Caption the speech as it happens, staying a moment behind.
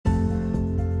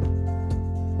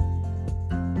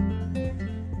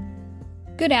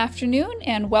Good afternoon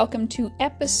and welcome to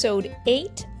episode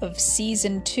 8 of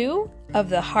season 2 of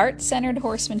the Heart-Centered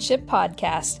Horsemanship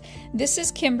podcast. This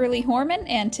is Kimberly Horman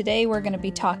and today we're going to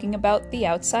be talking about the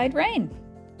outside rein.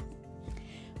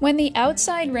 When the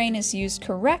outside rein is used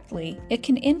correctly, it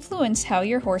can influence how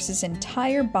your horse's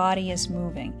entire body is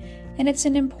moving, and it's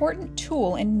an important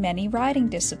tool in many riding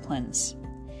disciplines.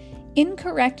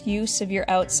 Incorrect use of your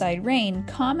outside rein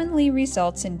commonly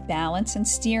results in balance and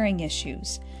steering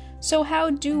issues. So how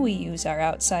do we use our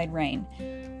outside rein?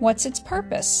 What's its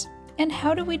purpose? And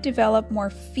how do we develop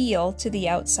more feel to the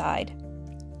outside?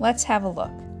 Let's have a look.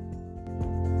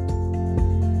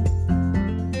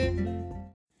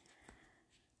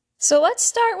 So let's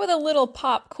start with a little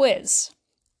pop quiz.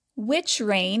 Which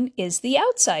rein is the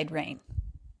outside rein?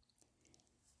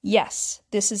 Yes,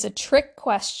 this is a trick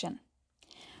question.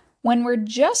 When we're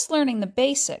just learning the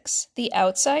basics, the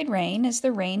outside rein is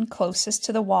the rein closest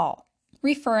to the wall,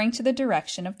 referring to the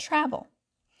direction of travel.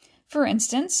 For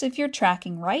instance, if you're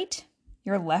tracking right,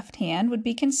 your left hand would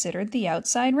be considered the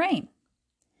outside rein.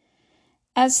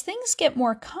 As things get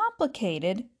more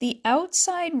complicated, the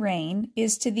outside rein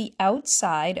is to the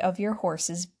outside of your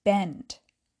horse's bend.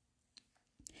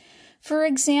 For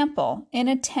example, in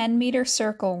a 10-meter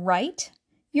circle right,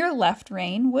 your left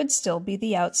rein would still be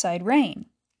the outside rein.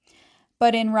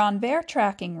 But in renvers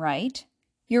tracking right,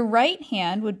 your right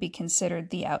hand would be considered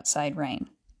the outside rein.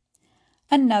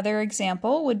 Another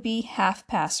example would be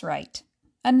half-pass right.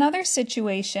 Another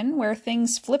situation where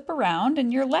things flip around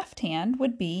and your left hand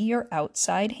would be your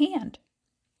outside hand.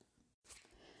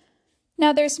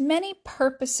 Now there's many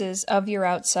purposes of your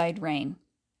outside rein.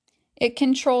 It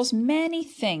controls many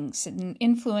things and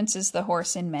influences the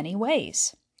horse in many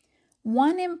ways.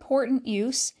 One important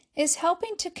use is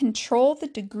helping to control the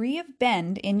degree of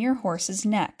bend in your horse's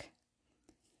neck.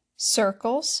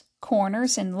 Circles,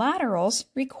 corners, and laterals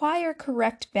require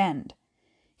correct bend.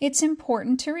 It's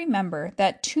important to remember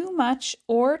that too much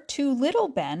or too little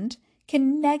bend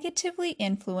can negatively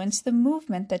influence the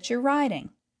movement that you're riding.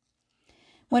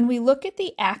 When we look at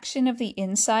the action of the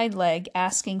inside leg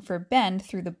asking for bend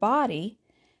through the body,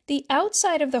 the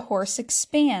outside of the horse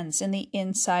expands and the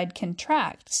inside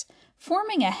contracts,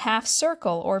 forming a half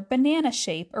circle or banana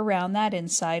shape around that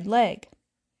inside leg.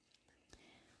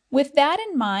 With that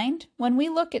in mind, when we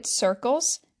look at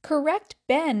circles, correct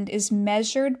bend is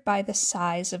measured by the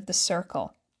size of the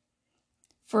circle.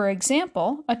 For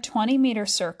example, a 20-meter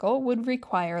circle would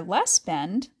require less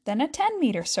bend than a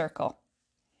 10-meter circle.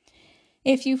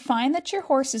 If you find that your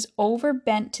horse is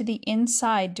overbent to the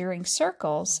inside during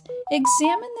circles,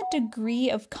 examine the degree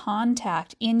of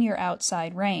contact in your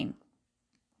outside rein.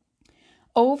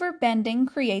 Overbending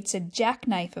creates a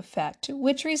jackknife effect,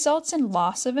 which results in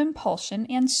loss of impulsion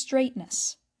and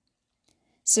straightness.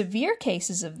 Severe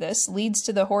cases of this leads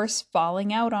to the horse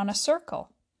falling out on a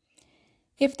circle.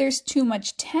 If there's too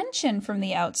much tension from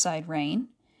the outside rein,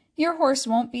 your horse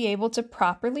won't be able to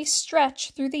properly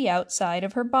stretch through the outside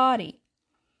of her body.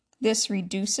 This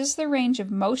reduces the range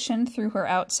of motion through her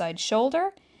outside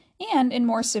shoulder and, in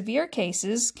more severe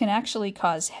cases, can actually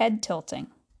cause head tilting.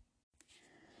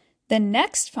 The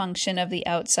next function of the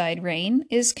outside rein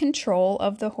is control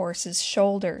of the horse's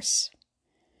shoulders.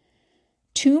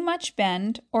 Too much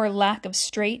bend or lack of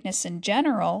straightness in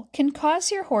general can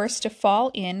cause your horse to fall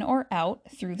in or out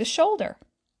through the shoulder.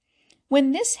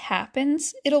 When this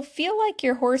happens, it'll feel like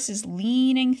your horse is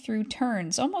leaning through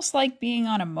turns, almost like being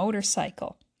on a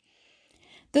motorcycle.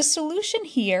 The solution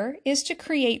here is to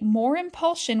create more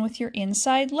impulsion with your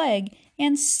inside leg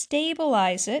and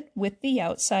stabilize it with the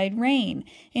outside rein,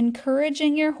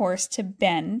 encouraging your horse to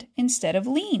bend instead of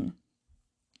lean.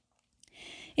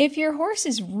 If your horse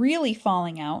is really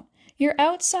falling out, your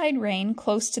outside rein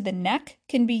close to the neck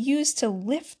can be used to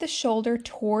lift the shoulder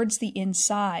towards the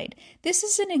inside. This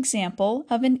is an example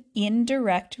of an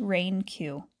indirect rein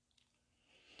cue.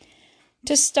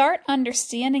 To start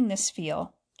understanding this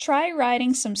feel, try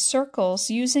riding some circles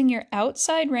using your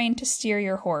outside rein to steer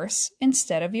your horse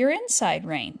instead of your inside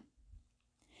rein.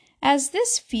 As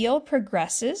this feel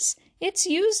progresses, it's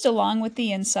used along with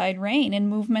the inside rein in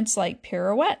movements like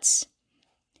pirouettes.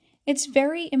 It's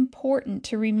very important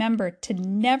to remember to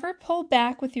never pull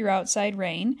back with your outside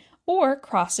rein or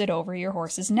cross it over your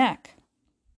horse's neck.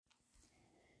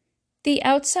 The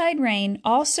outside rein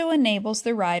also enables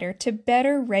the rider to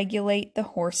better regulate the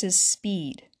horse's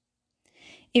speed.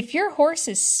 If your horse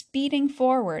is speeding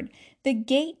forward, the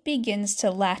gait begins to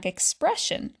lack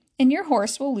expression and your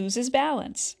horse will lose his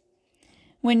balance.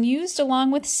 When used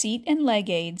along with seat and leg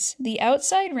aids, the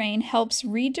outside rein helps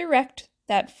redirect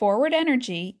that forward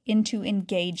energy into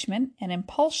engagement and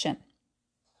impulsion.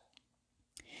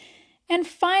 And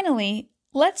finally,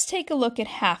 Let's take a look at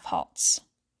half halts.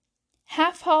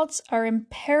 Half halts are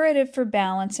imperative for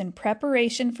balance in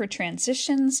preparation for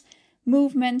transitions,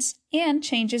 movements, and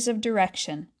changes of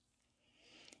direction.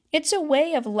 It's a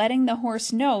way of letting the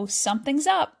horse know something's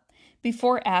up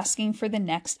before asking for the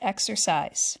next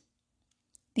exercise.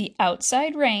 The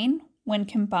outside rein, when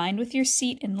combined with your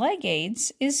seat and leg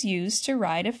aids, is used to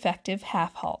ride effective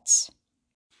half halts.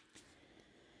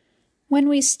 When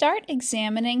we start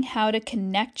examining how to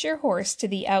connect your horse to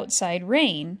the outside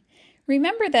rein,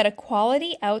 remember that a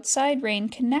quality outside rein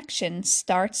connection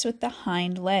starts with the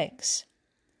hind legs.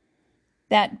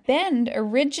 That bend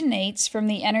originates from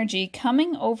the energy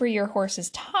coming over your horse's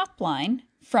top line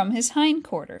from his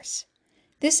hindquarters.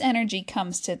 This energy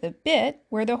comes to the bit,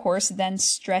 where the horse then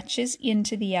stretches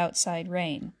into the outside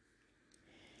rein.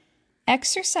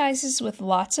 Exercises with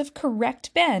lots of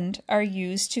correct bend are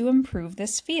used to improve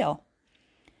this feel.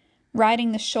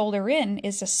 Riding the shoulder in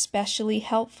is especially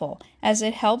helpful, as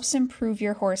it helps improve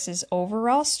your horse's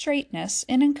overall straightness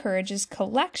and encourages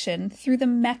collection through the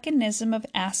mechanism of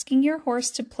asking your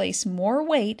horse to place more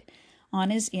weight on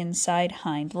his inside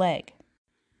hind leg.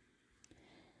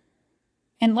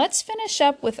 And let's finish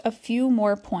up with a few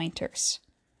more pointers.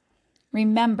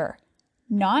 Remember,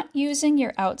 not using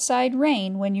your outside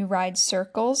rein when you ride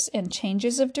circles and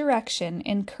changes of direction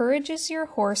encourages your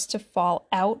horse to fall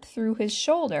out through his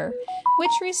shoulder,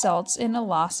 which results in a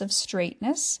loss of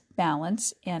straightness,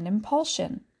 balance, and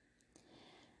impulsion.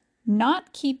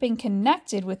 Not keeping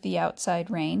connected with the outside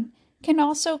rein can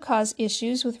also cause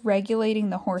issues with regulating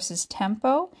the horse's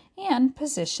tempo and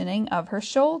positioning of her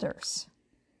shoulders.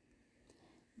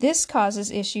 This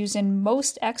causes issues in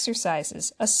most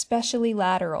exercises, especially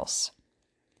laterals.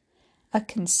 A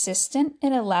consistent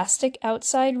and elastic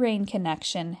outside rein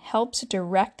connection helps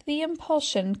direct the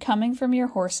impulsion coming from your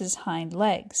horse's hind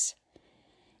legs.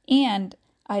 And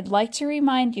I'd like to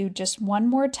remind you just one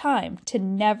more time to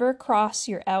never cross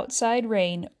your outside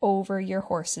rein over your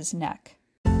horse's neck.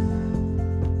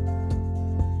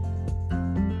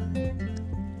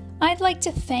 I'd like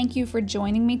to thank you for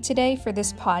joining me today for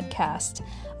this podcast.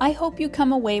 I hope you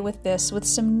come away with this with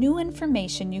some new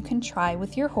information you can try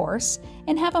with your horse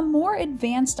and have a more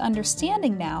advanced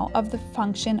understanding now of the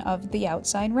function of the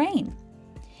outside rein.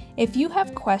 If you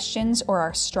have questions or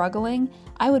are struggling,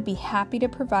 I would be happy to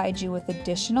provide you with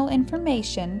additional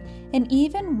information and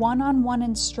even one-on-one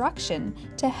instruction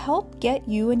to help get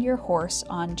you and your horse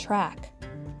on track.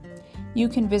 You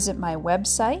can visit my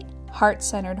website,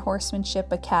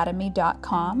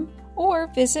 heartcenteredhorsemanshipacademy.com, or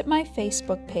visit my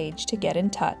Facebook page to get in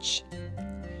touch.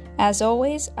 As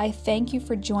always, I thank you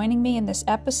for joining me in this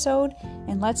episode,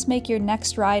 and let's make your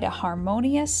next ride a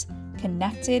harmonious,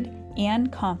 connected,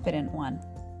 and confident one.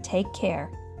 Take care.